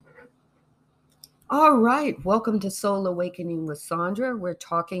All right, welcome to Soul Awakening with Sandra. We're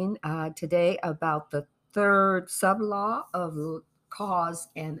talking today about the third sub-law of cause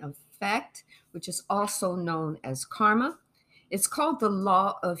and effect, which is also known as karma. It's called the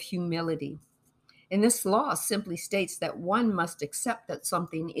law of humility. And this law simply states that one must accept that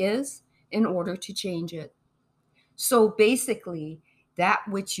something is in order to change it. So basically, that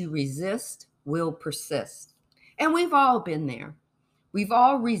which you resist will persist. And we've all been there. We've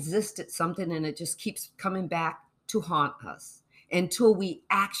all resisted something and it just keeps coming back to haunt us until we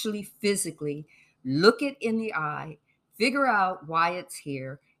actually physically look it in the eye, figure out why it's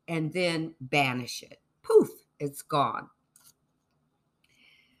here, and then banish it. Poof, it's gone.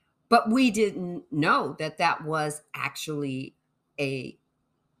 But we didn't know that that was actually a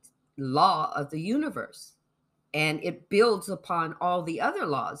law of the universe, and it builds upon all the other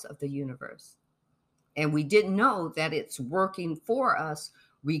laws of the universe. And we didn't know that it's working for us,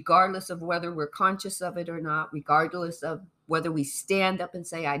 regardless of whether we're conscious of it or not, regardless of whether we stand up and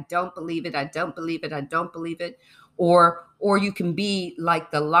say, I don't believe it, I don't believe it, I don't believe it. Or you can be like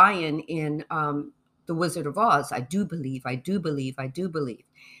the lion in The Wizard of Oz. I do believe, I do believe, I do believe.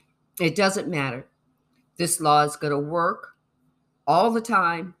 It doesn't matter. This law is going to work all the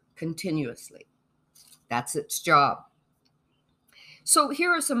time, continuously. That's its job. So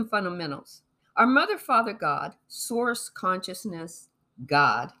here are some fundamentals. Our Mother, Father, God, Source, Consciousness,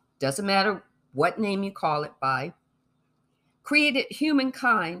 God, doesn't matter what name you call it by, created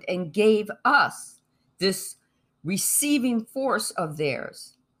humankind and gave us this receiving force of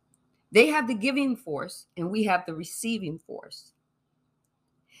theirs. They have the giving force and we have the receiving force.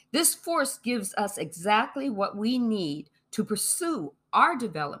 This force gives us exactly what we need to pursue our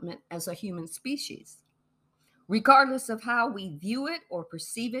development as a human species. Regardless of how we view it or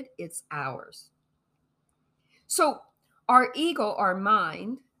perceive it, it's ours. So, our ego, our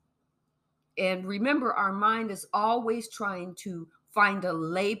mind, and remember, our mind is always trying to find a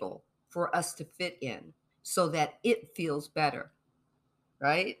label for us to fit in so that it feels better,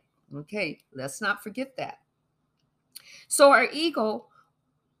 right? Okay, let's not forget that. So, our ego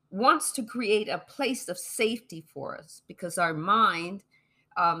wants to create a place of safety for us because our mind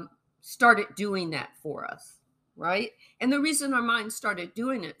started doing that for us, right? And the reason our mind started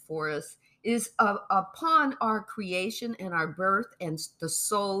doing it for us is upon our creation and our birth and the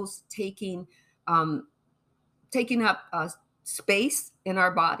souls um, taking up space in our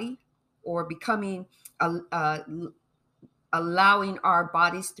body or becoming allowing our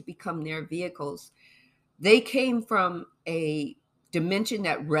bodies to become their vehicles. They came from a dimension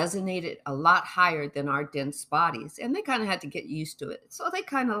that resonated a lot higher than our dense bodies, and they kind of had to get used to it. So they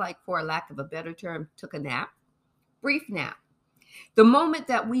kind of, like, for a lack of a better term, took a nap, brief nap. The moment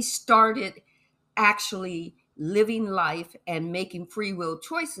that we started actually living life and making free will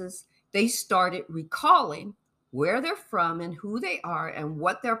choices, they started recalling where they're from and who they are and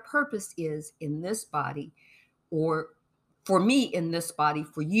what their purpose is in this body, or for me in this body,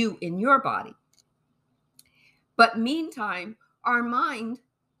 for you in your body. But meantime, our mind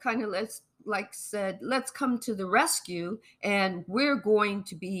kind of said, let's come to the rescue, and we're going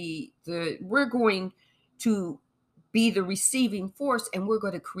to be the receiving force, and we're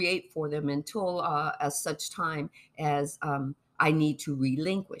going to create for them until as such time as I need to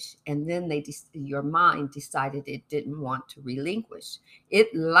relinquish. And then your mind decided it didn't want to relinquish.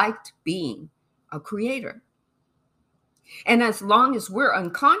 It liked being a creator. And as long as we're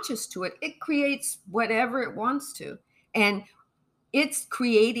unconscious to it, it creates whatever it wants to. And it's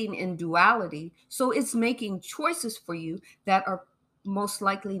creating in duality. So it's making choices for you that are most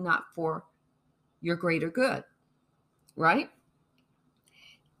likely not for your greater good, right?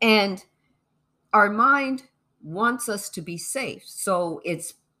 And our mind wants us to be safe. So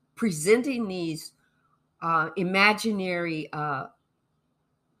it's presenting these imaginary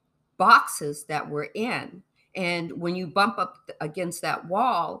boxes that we're in. And when you bump up against that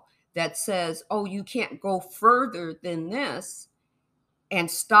wall that says, oh, you can't go further than this, and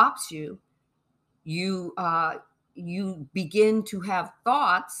stops you, you begin to have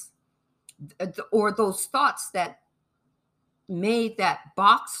thoughts, or those thoughts that made that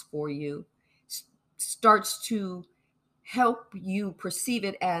box for you starts to help you perceive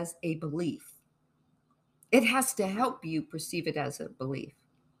it as a belief. It has to help you perceive it as a belief,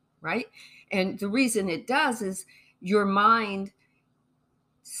 right? And the reason it does is your mind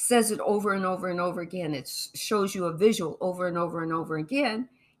says it over and over and over again. It shows you a visual over and over and over again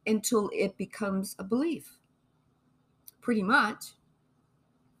until it becomes a belief, pretty much,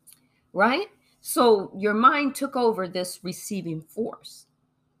 right? So your mind took over this receiving force,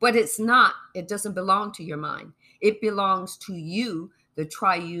 but it doesn't belong to your mind. It belongs to you, the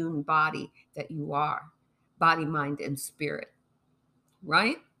triune body that you are, body, mind, and spirit,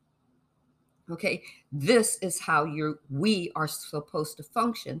 right? Okay, this is how we are supposed to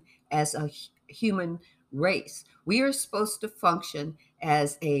function as a human race. We are supposed to function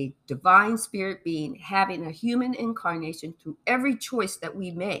as a divine spirit being, having a human incarnation through every choice that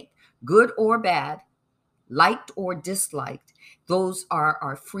we make, good or bad, liked or disliked. Those are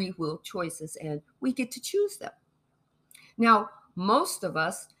our free will choices, and we get to choose them. Now, most of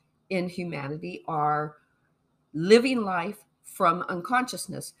us in humanity are living life from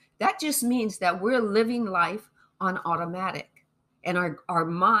unconsciousness. That just means that we're living life on automatic. And our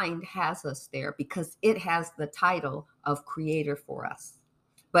mind has us there because it has the title of creator for us.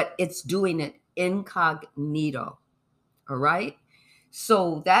 But it's doing it incognito. All right.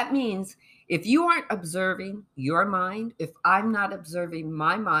 So that means if you aren't observing your mind, if I'm not observing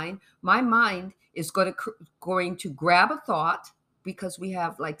my mind is going to grab a thought, because we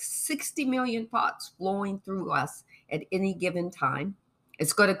have like 60 million thoughts flowing through us at any given time.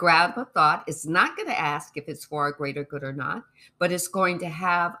 It's going to grab a thought. It's not going to ask if it's for a greater good or not, but it's going to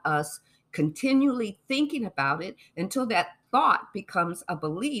have us continually thinking about it until that thought becomes a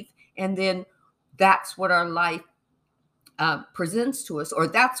belief. And then that's what our life presents to us, or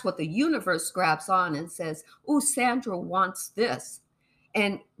that's what the universe grabs on and says, oh, Sandra wants this.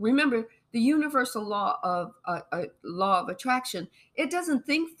 And remember, the universal law of attraction, it doesn't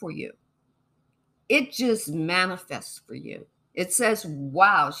think for you. It just manifests for you. It says,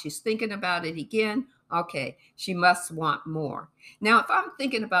 wow, she's thinking about it again. Okay, she must want more. Now, if I'm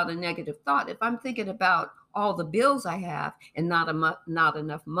thinking about a negative thought, if I'm thinking about all the bills I have and not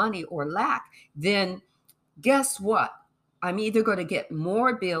enough money or lack, then guess what? I'm either going to get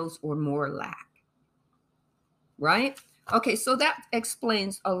more bills or more lack, right? Okay, so that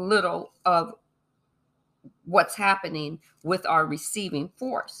explains a little of what's happening with our receiving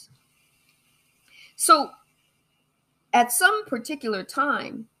force. So at some particular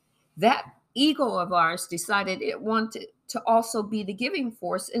time, that ego of ours decided it wanted to also be the giving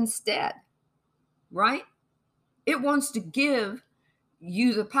force instead, right? It wants to give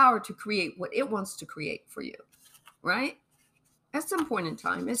you the power to create what it wants to create for you, right? At some point in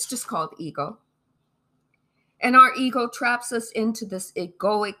time, it's just called ego. And our ego traps us into this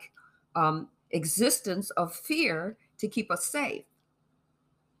egoic existence of fear to keep us safe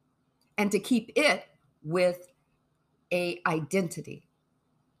and to keep it with a identity,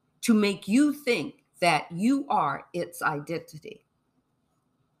 to make you think that you are its identity.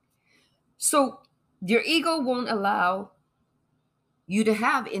 So your ego won't allow you to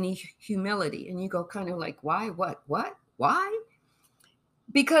have any humility. And you go kind of like, why, what, why?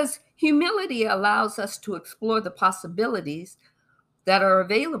 Because humility allows us to explore the possibilities that are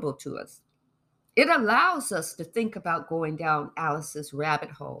available to us. It allows us to think about going down Alice's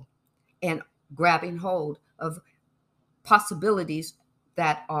rabbit hole and grabbing hold of possibilities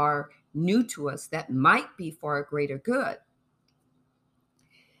that are new to us that might be for a greater good.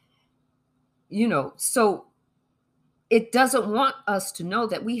 So it doesn't want us to know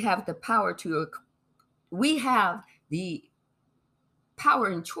that we have the power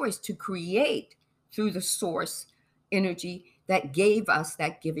and choice to create through the source energy that gave us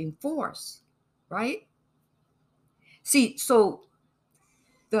that giving force, right? See, so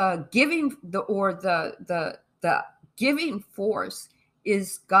the giving force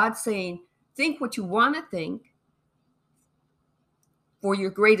is God saying, think what you want to think for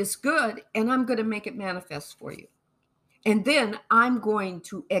your greatest good, and I'm going to make it manifest for you. And then I'm going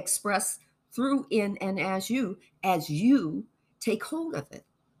to express through, in, and as you take hold of it.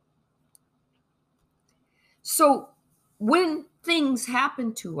 So when things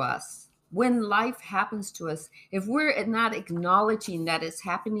happen to us, when life happens to us, if we're not acknowledging that it's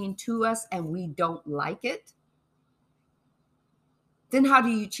happening to us and we don't like it, then how do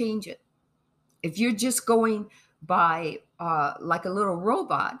you change it? If you're just going by like a little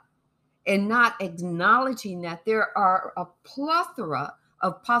robot and not acknowledging that there are a plethora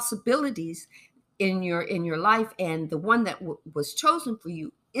of possibilities in your life, and the one that was chosen for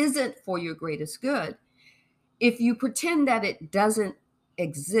you isn't for your greatest good, if you pretend that it doesn't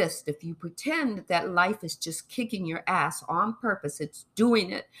exist, if you pretend that life is just kicking your ass on purpose, it's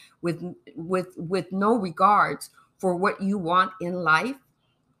doing it with no regards for what you want in life,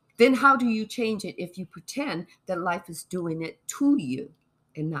 then how do you change it if you pretend that life is doing it to you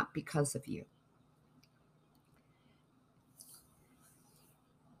and not because of you?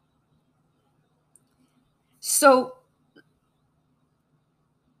 So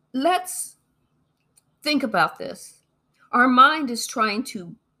let's think about this. Our mind is trying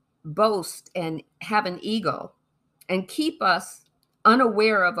to boast and have an ego and keep us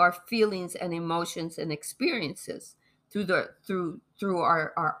unaware of our feelings and emotions and experiences through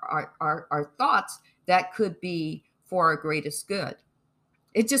our thoughts that could be for our greatest good.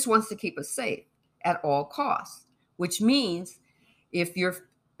 It just wants to keep us safe at all costs, which means if you're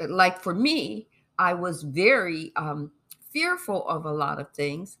like for me, I was very fearful of a lot of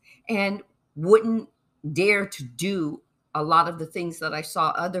things and wouldn't dare to do a lot of the things that I saw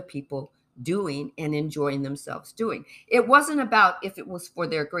other people doing and enjoying themselves doing. It wasn't about if it was for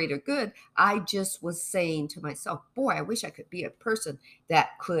their greater good. I just was saying to myself, boy, I wish I could be a person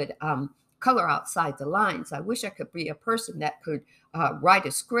that could color outside the lines. I wish I could be a person that could write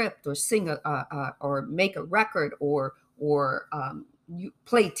a script or sing or make a record or you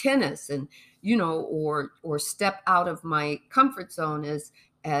play tennis and or step out of my comfort zone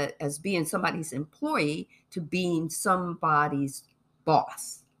as being somebody's employee to being somebody's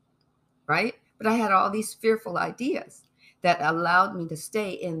boss, right? But I had all these fearful ideas that allowed me to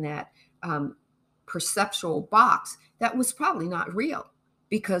stay in that perceptual box that was probably not real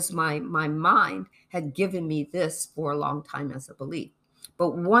because my mind had given me this for a long time as a belief.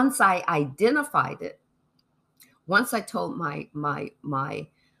 But once I identified it, once I told my mind,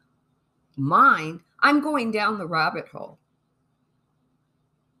 I'm going down the rabbit hole.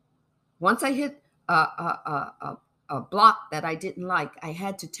 Once I hit a block that I didn't like, I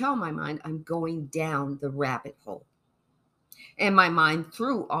had to tell my mind, I'm going down the rabbit hole. And my mind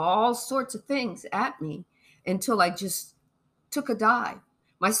threw all sorts of things at me until I just took a dive.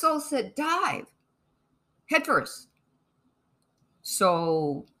 My soul said, dive headfirst.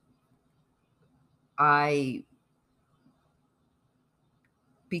 So I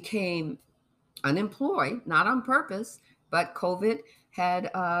became unemployed, not on purpose, but COVID had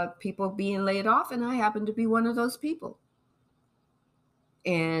people being laid off, and I happened to be one of those people.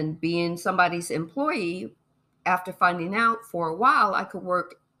 And being somebody's employee, after finding out for a while I could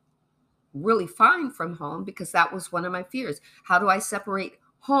work really fine from home because that was one of my fears. How do I separate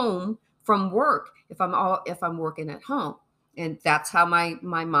home from work if I'm working at home? And that's how my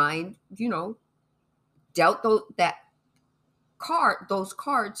mind, dealt those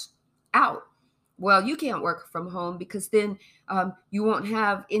cards out. Well, you can't work from home because then you won't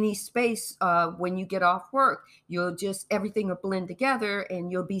have any space when you get off work. Everything will blend together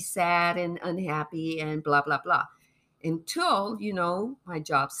and you'll be sad and unhappy and blah, blah, blah. Until, my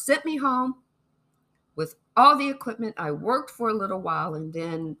job sent me home with all the equipment. I worked for a little while and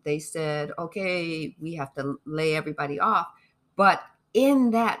then they said, okay, we have to lay everybody off. But in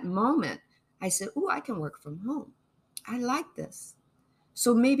that moment, I said, oh, I can work from home. I like this.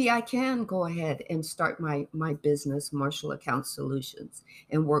 So maybe I can go ahead and start my business, Marshall Account Solutions,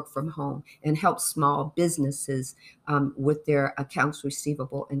 and work from home and help small businesses with their accounts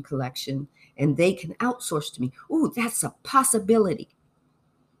receivable and collection. And they can outsource to me. Ooh, that's a possibility,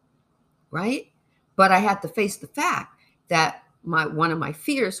 right? But I had to face the fact that one of my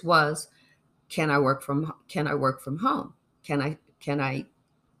fears was, can I work from home? Can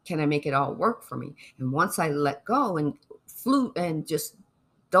I make it all work for me? And once I let go and flew and just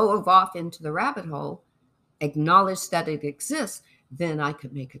dove off into the rabbit hole, acknowledged that it exists, then I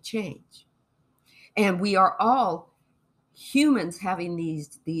could make a change. And we are all humans having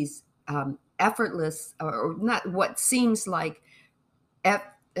these effortless, or not what seems like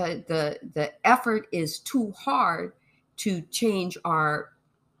the effort is too hard to change our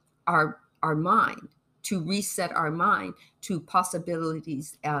mind, to reset our mind to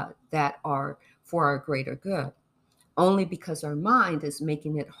possibilities that are for our greater good. Only because our mind is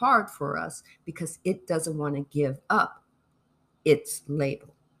making it hard for us because it doesn't want to give up its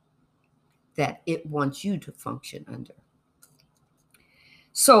label that it wants you to function under.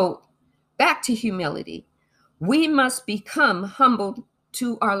 So back to humility. We must become humble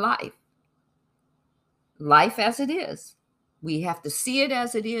to our life as it is. We have to see it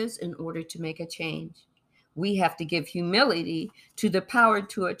as it is in order to make a change. We have to give humility to the power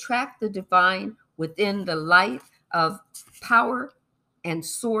to attract the divine within the light of power and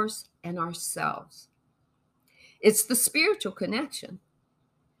source and ourselves. It's the spiritual connection,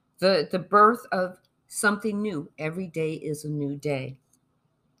 the birth of something new. Every day is a new day.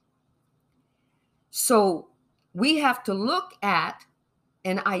 So we have to look at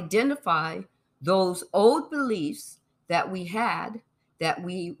and identify those old beliefs that we had that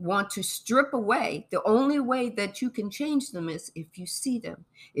we want to strip away. The only way that you can change them is if you see them,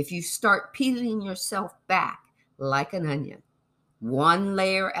 if you start peeling yourself back like an onion, one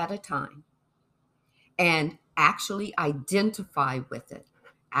layer at a time, and actually identify with it,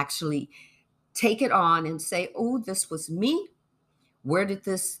 actually take it on and say, oh, this was me. Where did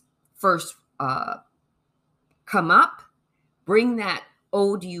this first come up? bring that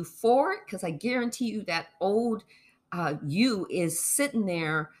old you forward, because I guarantee you that old you is sitting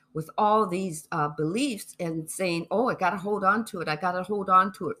there with all these beliefs and saying, oh, I got to hold on to it. I got to hold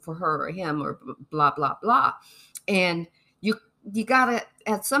on to it for her or him or blah, blah, blah. And you got to,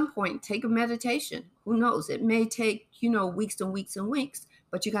 at some point, take a meditation. Who knows? It may take, weeks and weeks and weeks,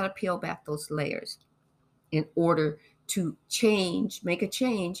 but you got to peel back those layers in order to change, make a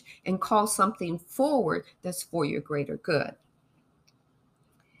change, and call something forward that's for your greater good.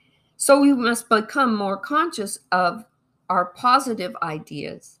 So we must become more conscious of our positive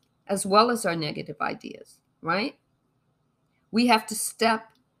ideas as well as our negative ideas, right? We have to step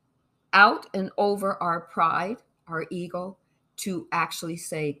out and over our pride, our ego, to actually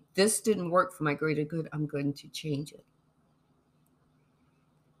say, this didn't work for my greater good, I'm going to change it.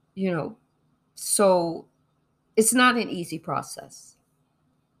 So it's not an easy process,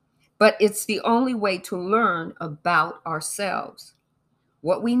 but it's the only way to learn about ourselves,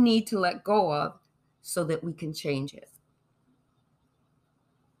 what we need to let go of so that we can change it.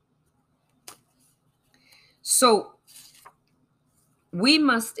 So we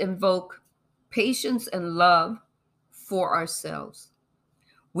must invoke patience and love for ourselves.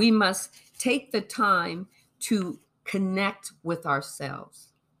 We must take the time to connect with ourselves.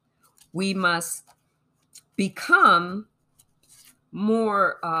 We must become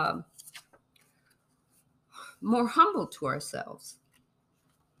more humble to ourselves.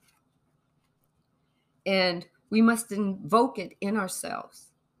 And we must invoke it in ourselves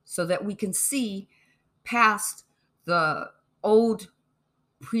so that we can see past the old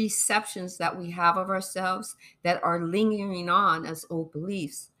perceptions that we have of ourselves that are lingering on as old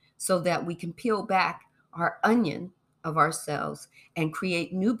beliefs, so that we can peel back our onion of ourselves and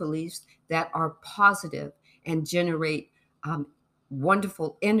create new beliefs that are positive and generate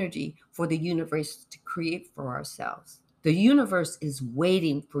wonderful energy for the universe to create for ourselves. The universe is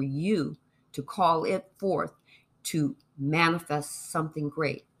waiting for you to call it forth to manifest something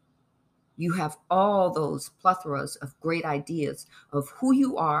great. You have all those plethoras of great ideas of who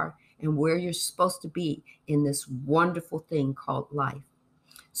you are and where you're supposed to be in this wonderful thing called life.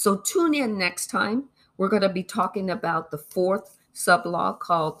 So tune in next time. We're going to be talking about the fourth sub-law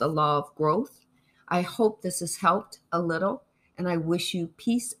called the law of growth. I hope this has helped a little, and I wish you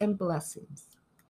peace and blessings.